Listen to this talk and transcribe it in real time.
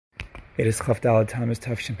It is Chaf Daled Tammuz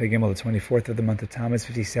Tafshin Pei Gimel, the 24th of the month of Tammuz,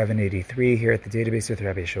 5783, here at the database with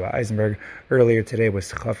Rabbi Yeshua Eisenberg. Earlier today was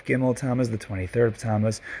Chaf Gimel Tammuz, the 23rd of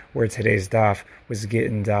Tammuz, where today's daf was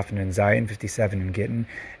Gittin, Daf and Zion, 57 in Gittin.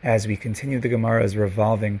 As we continue, the Gemara is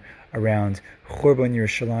revolving around Churban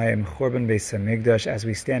Yerushalayim, Churban Beis HaMikdash, as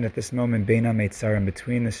we stand at this moment, Bein HaMeitzarim,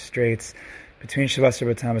 between the straits, between Shavas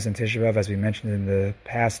Rebbe Tammuz and Tisha B'Av, as we mentioned in the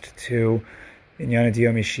past two Inyana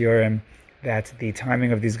Shiurim, that the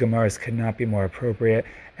timing of these Gemaras could not be more appropriate,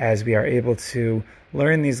 as we are able to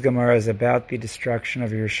learn these Gemaras about the destruction of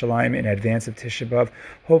Yerushalayim in advance of Tisha B'Av,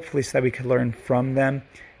 hopefully so that we could learn from them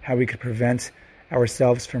how we could prevent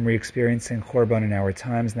ourselves from re-experiencing Churban in our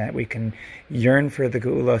times, and that we can yearn for the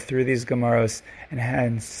Geula through these Gemaras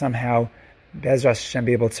and somehow Bezras Hashem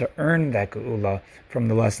be able to earn that Geula from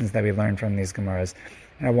the lessons that we learned from these Gemaras.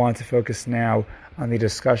 And I want to focus now on the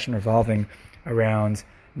discussion revolving around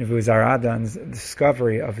Zaradan's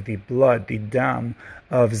discovery of the blood, the dam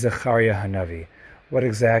of Zechariah HaNavi. What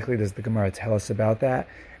exactly does the Gemara tell us about that?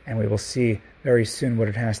 And we will see very soon what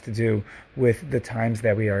it has to do with the times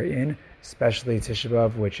that we are in, especially Tisha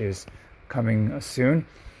B'Av, which is coming soon.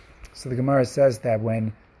 So the Gemara says that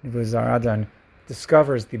when Zaradan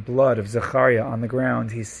discovers the blood of Zechariah on the ground,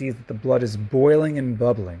 he sees that the blood is boiling and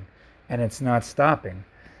bubbling, and it's not stopping.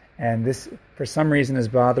 And this, for some reason, is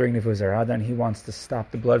bothering Zaradan. He wants to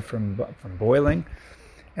stop the blood from boiling.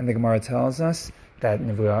 And the Gemara tells us that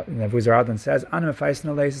Zaradan says,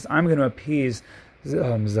 I'm going to appease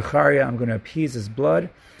Zechariah, I'm going to appease his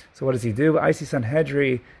blood. So what does he do? Isi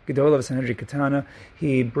Sanhedri, Gedola of Sanhedri Katana,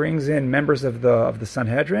 he brings in members of the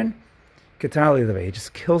Sanhedrin, Katali Leve, he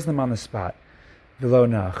just kills them on the spot, Velo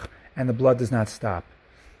Nach, and the blood does not stop.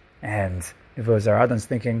 And Zaradan's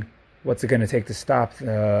thinking, what's it going to take to stop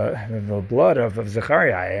the blood of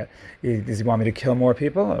Zechariah? Does he want me to kill more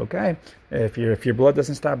people? Okay. If your blood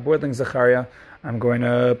doesn't stop boiling, Zechariah, I'm going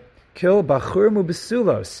to kill Bachur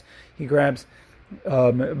Mubesulos. He grabs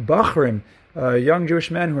Bachrim, young Jewish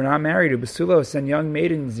men who are not married, Ubesulos, and young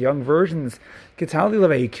maidens, young virgins. Kitali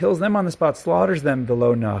Leve, he kills them on the spot, slaughters them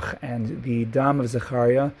below Nach, and the dam of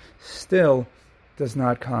Zechariah still does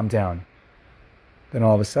not calm down. Then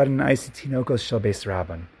all of a sudden, Isi Tinokos Shel Beis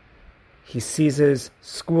Rabban. He seizes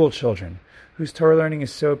school children whose Torah learning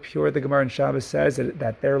is so pure. The Gemara in Shabbos says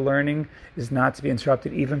that their learning is not to be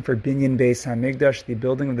interrupted even for Binyan Beis HaMikdash, the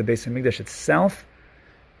building of the Beis HaMikdash itself.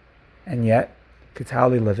 And yet,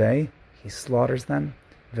 Ketali Levei, he slaughters them,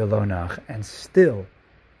 Vilonach, and still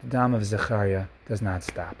the dam of Zechariah does not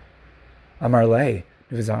stop. Amar Lei,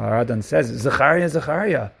 Zaradan says,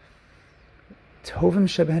 Zechariah, Tovim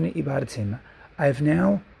Shebhen Ibadatim, I have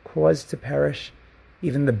now caused to perish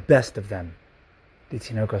even the best of them, the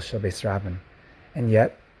Tinokos Shel Beis Rabban. And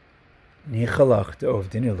yet, do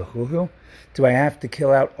I have to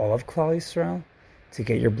kill out all of Klal Yisrael to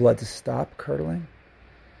get your blood to stop curdling?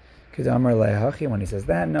 When he says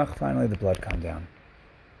that, finally the blood calmed down.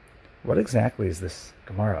 What exactly is this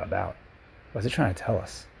Gemara about? What's it trying to tell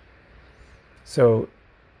us? So,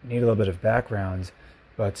 you need a little bit of background,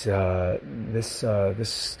 but this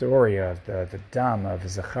story of the dam of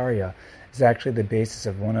Zechariah is actually the basis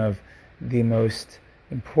of one of the most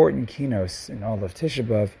important Kinos in all of Tisha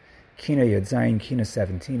B'Av, Kino Yud Zayin, Kino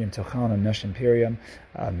 17 in Tochal and Nush Imperium,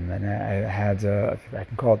 and I had, I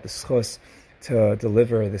can call it the schus, to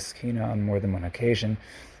deliver this Kino on more than one occasion,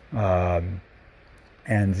 and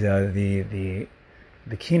the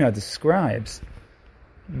Kino describes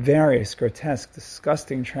various grotesque,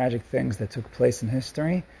 disgusting, tragic things that took place in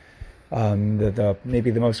history.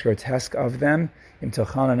 Maybe the most grotesque of them, in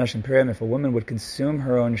Tochal and Nush Imperium, if a woman would consume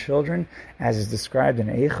her own children, as is described in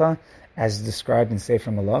Eicha, as is described in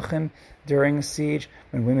Sefer Malachim during a siege,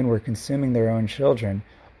 when women were consuming their own children,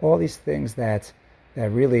 all these things that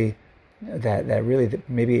really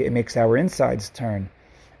maybe it makes our insides turn,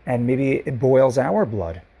 and maybe it boils our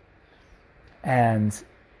blood. And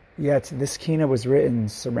yet this Kina was written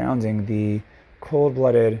surrounding the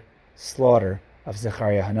cold-blooded slaughter of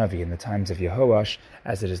Zechariah HaNavi in the times of Yehoash,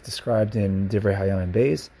 as it is described in Divrei Hayom and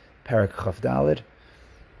Beis, Parak Chaf Daled,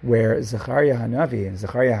 where Zechariah HaNavi and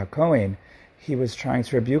Zechariah HaKohen, he was trying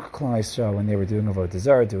to rebuke Klal Yisrael when they were doing Avodah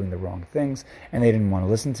Zarah, doing the wrong things, and they didn't want to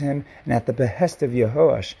listen to him. And at the behest of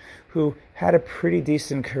Yehoash, who had a pretty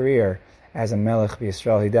decent career as a Melech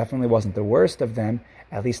b'Yisrael, he definitely wasn't the worst of them,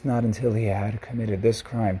 at least not until he had committed this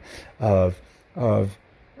crime of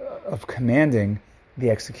commanding the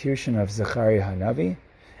execution of Zechariah HaNavi.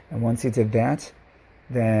 And once he did that,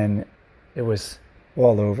 then it was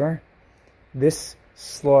all over. This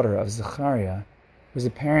slaughter of Zechariah was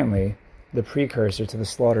apparently the precursor to the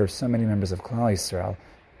slaughter of so many members of Klal Yisrael,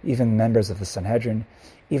 even members of the Sanhedrin,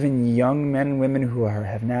 even young men and women who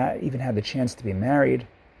have not even had the chance to be married,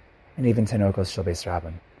 and even Tenokos Shel Beis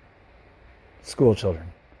Rabban, school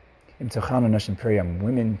children. In Tochana Nashim Priyam,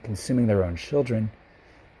 women consuming their own children,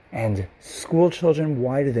 and school children,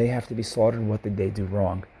 why do they have to be slaughtered? What did they do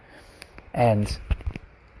wrong? And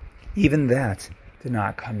even that did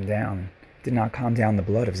not calm down the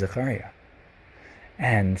blood of Zechariah.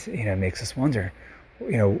 And, it makes us wonder,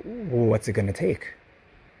 what's it going to take?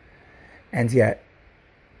 And yet,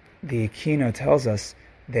 the Kinos tells us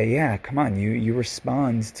that, come on, you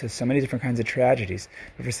respond to so many different kinds of tragedies,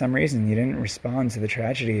 but for some reason you didn't respond to the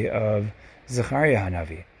tragedy of Zechariah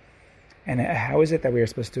HaNavi. And how is it that we are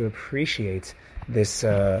supposed to appreciate this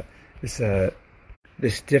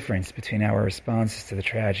difference between our responses to the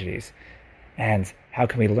tragedies, and how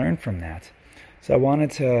can we learn from that? So I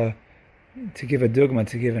wanted to give a dogma,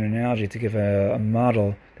 to give an analogy, to give a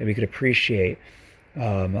model that we could appreciate,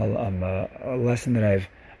 a lesson that a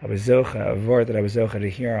word that I was zocha to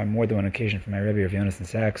hear on more than one occasion from my Rebbi of Yonason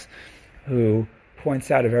Sachs, who points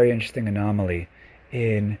out a very interesting anomaly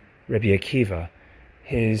in Rebbi Akiva,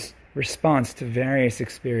 his response to various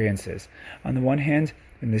experiences. On the one hand,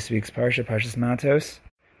 in this week's Parsha, Parshas Mattos,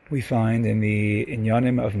 we find in the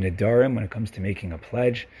Inyanim of Nidarim, when it comes to making a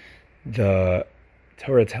pledge, the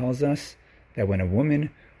Torah tells us that when a woman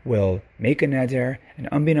will make a neder, and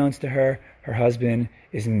unbeknownst to her, her husband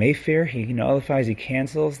is meifir, he nullifies, he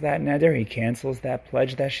cancels that neder, he cancels that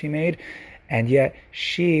pledge that she made, and yet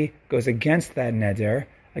she goes against that neder,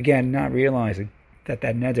 again, not realizing that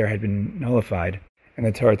neder had been nullified. And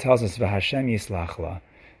the Torah tells us, V'Hashem yislach la,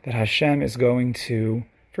 that Hashem is going to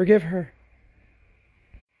forgive her.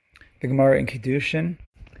 The Gemara in Kiddushin,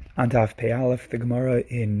 on Daf Pei Aleph, the Gemara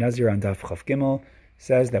in Nazir on Daf Chav Gimel,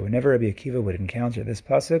 says that whenever Rebbi Akiva would encounter this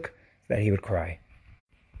pasuk, that he would cry.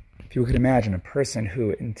 If you could imagine a person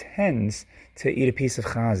who intends to eat a piece of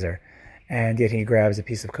chazer, and yet he grabs a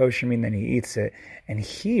piece of kosher meat and then he eats it, and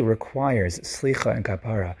he requires slicha and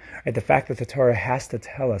kapara. Right? The fact that the Torah has to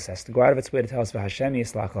tell us, has to go out of its way to tell us, Hashem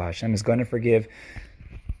yislach la, Hashem is going to forgive.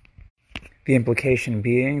 The implication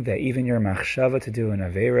being that even your machshava to do an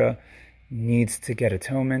aveira needs to get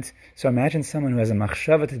atonement. So imagine someone who has a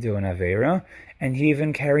machshava to do an aveira, and he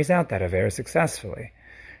even carries out that aveira successfully.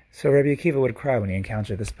 So Rebbi Akiva would cry when he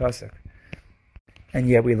encountered this pasuk. And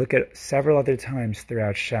yet we look at several other times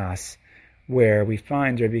throughout Shas where we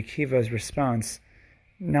find Rebbi Akiva's response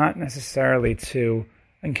not necessarily to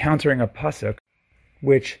encountering a pasuk,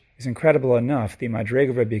 which is incredible enough, the madrega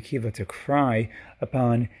of Rebbi Akiva to cry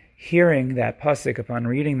upon hearing that pasuk, upon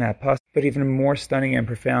reading that pasuk, but even more stunning and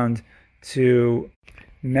profound to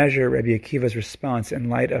measure Rebbi Akiva's response in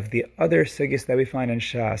light of the other sugyas that we find in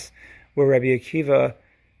Shas, where Rebbi Akiva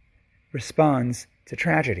responds to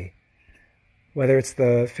tragedy. Whether it's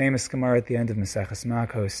the famous Gemara at the end of Maseches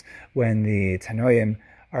Mattos, when the Tanoim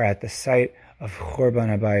are at the site of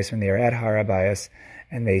Churban Habayis, when they are at Har Habayis,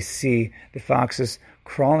 and they see the foxes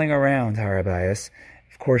crawling around Har Habayis.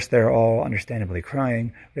 Of course, they're all understandably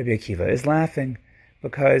crying. Rebbi Akiva is laughing,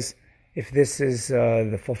 because if this is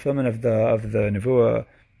the fulfillment of the nevuah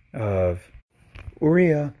of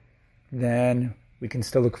Uriah, then we can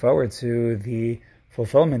still look forward to the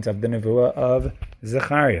fulfillment of the nevuah of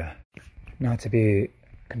Zechariah, not to be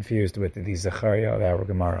confused with the Zechariah of our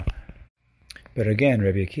Gemara. But again,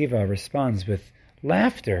 Rebbi Akiva responds with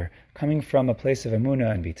laughter coming from a place of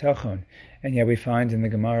emunah and bitachon. And yet we find in the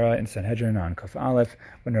Gemara in Sanhedrin on Kaf Aleph,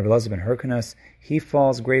 when Rabbi Elazar ben Hyrcanus, he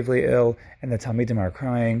falls gravely ill, and the Talmidim are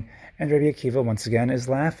crying, and Rebbi Akiva once again is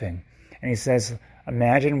laughing. And he says,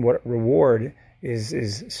 imagine what reward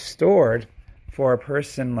is stored for a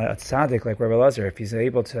person, like a tzaddik like Rabbi Elazar, if he's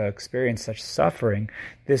able to experience such suffering.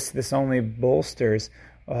 This only bolsters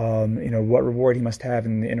what reward he must have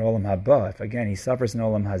in Olam Haba. If again he suffers in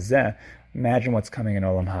Olam Hazeh, imagine what's coming in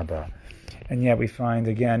Olam Haba. And yet we find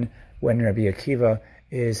again when Rebbi Akiva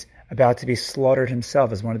is about to be slaughtered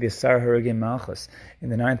himself as one of the Asar Harugim Malchus. In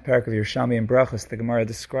the 9th parak of Yerushalmi and Brachos, the Gemara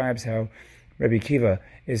describes how Rebbi Akiva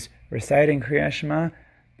is reciting Kriyat Shema,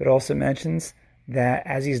 but also mentions that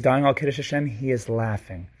as he's dying al Kiddush Hashem, he is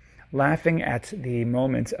laughing at the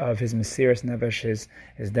moment of his Mesiras Nefesh,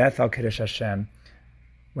 his death al Kiddush Hashem,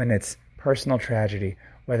 when it's personal tragedy,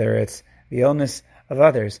 whether it's the illness of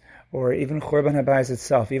others, or even Churban Habayis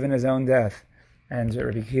itself, even his own death. And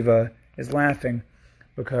Rebbi Akiva is laughing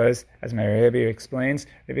because, as my Rebbe explains,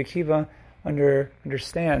 Rebbi Akiva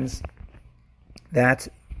understands that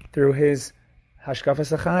through his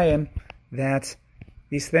Hashkafas HaChaim, that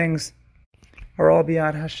these things are all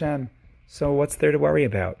beyond Hashem. So what's there to worry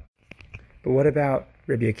about? But what about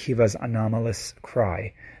Rebbi Akiva's anomalous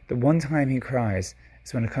cry? The one time he cries,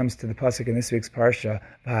 is when it comes to the pasuk in this week's parsha,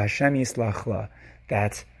 Hashem yislachla,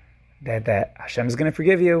 that Hashem is going to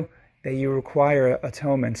forgive you, that you require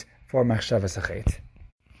atonement for machshavas hachet.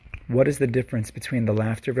 What is the difference between the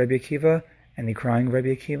laughter of Rebbi Akiva and the crying of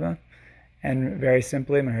Rebbi Akiva? And very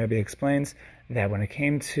simply, my Rebbe explains that when it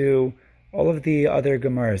came to all of the other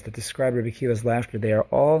Gemaras that describe Rebbi Akiva's laughter, they are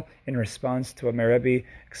all in response to what my Rebbe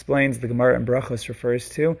explains the Gemara in Brachos refers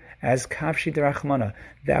to as Kavshi Derachmana,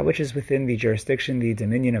 that which is within the jurisdiction, the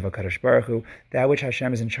dominion of HaKadosh Baruch Hu, that which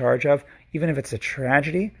Hashem is in charge of, even if it's a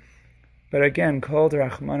tragedy. But again, Kol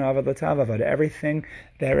Derachmana Avad Latavavad, everything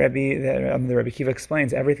that the Rebbi Akiva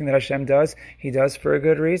explains, everything that Hashem does, He does for a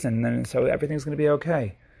good reason, and so everything's going to be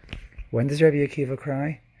okay. When does Rebbi Akiva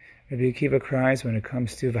cry? Rebbi Akiva cries when it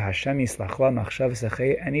comes to V'Hashem Yislachla Machshavas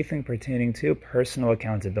Hachet, anything pertaining to personal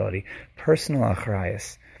accountability, personal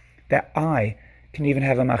achrayas. That I can even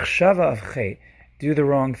have a machshava of chet, do the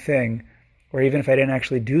wrong thing, or even if I didn't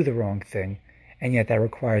actually do the wrong thing, and yet that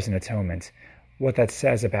requires an atonement. What that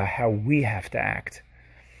says about how we have to act.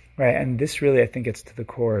 Right, and this really, I think, gets to the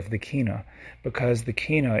core of the Kina, because the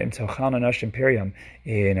Kina in Tochal Nanash Imperium,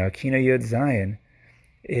 in Kina Yud Zayin,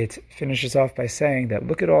 it finishes off by saying that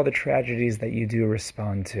look at all the tragedies that you do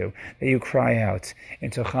respond to, that you cry out in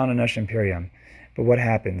Tochal Nanash Imperium. But what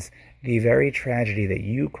happens? The very tragedy that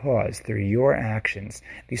you cause through your actions,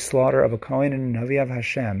 the slaughter of a Kohen and a Navi of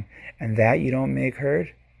Hashem, and that you don't make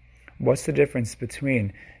heard? What's the difference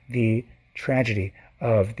between the tragedy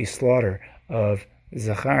of the slaughter of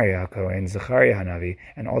Zechariah HaNavi,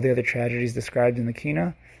 and all the other tragedies described in the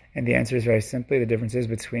Kina? And the answer is very simply, the difference is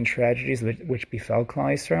between tragedies which befell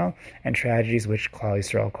Klal Yisrael and tragedies which Klal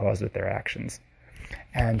Yisrael caused with their actions.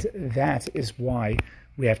 And that is why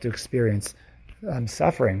we have to experience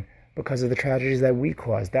suffering, because of the tragedies that we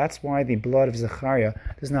caused. That's why the blood of Zechariah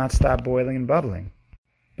does not stop boiling and bubbling,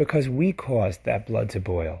 because we caused that blood to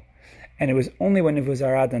boil. And it was only when Nevu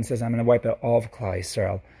Zaradan says, I'm going to wipe out all of Klal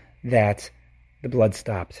Yisrael, that the blood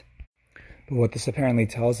stopped. But what this apparently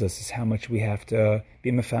tells us is how much we have to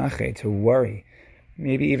be mefache, to worry,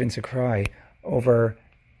 maybe even to cry over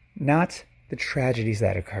not the tragedies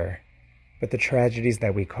that occur, but the tragedies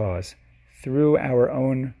that we cause through our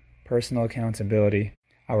own personal accountability,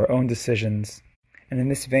 our own decisions. And in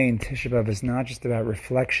this vein, Tisha B'Av is not just about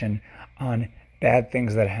reflection on bad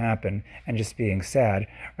things that happen and just being sad,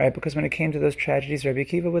 right? Because when it came to those tragedies, Rebbi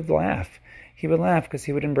Akiva would laugh. He would laugh because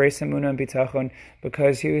he would embrace Emunah and Bitachon,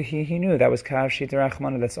 because he knew that was Kav Shita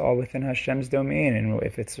Rachmana, that's all within Hashem's domain. And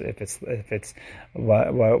if it's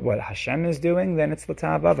what Hashem is doing, then it's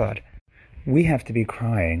L'tav Avad. We have to be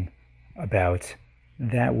crying about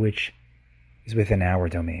that which is within our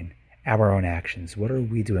domain, our own actions. What are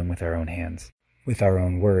we doing with our own hands, with our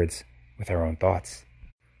own words, with our own thoughts?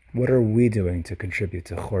 What are we doing to contribute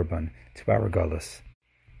to Chorban, to our Galus?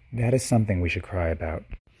 That is something we should cry about.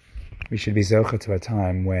 We should be zocha to a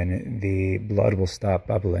time when the blood will stop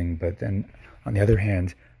bubbling, but then, on the other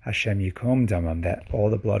hand, Hashem Yikom Damam, that all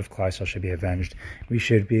the blood of Klal Yisrael should be avenged. We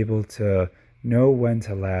should be able to know when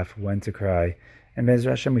to laugh, when to cry. And Be'ez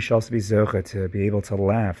Hashem, we should also be zocha to be able to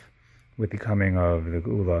laugh with the coming of the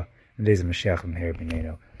Geula, the days of Mashiach and here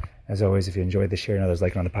Bein. As always, if you enjoyed this, share and others,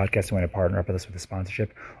 like it on the podcast, and want to partner up with us with a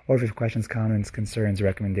sponsorship, or if you have questions, comments, concerns,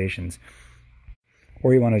 recommendations,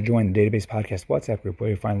 or you want to join the Database Podcast WhatsApp group where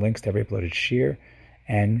you find links to every uploaded shir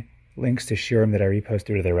and links to shirim that I repost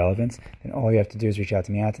due to their relevance, then all you have to do is reach out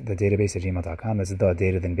to me at thedatabase@gmail.com. That's the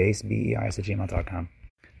data then base, BEIS@gmail.com.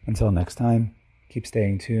 Until next time, keep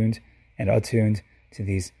staying tuned and attuned to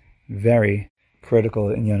these very critical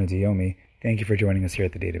Inyana Diyomi. Thank you for joining us here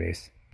at the Database.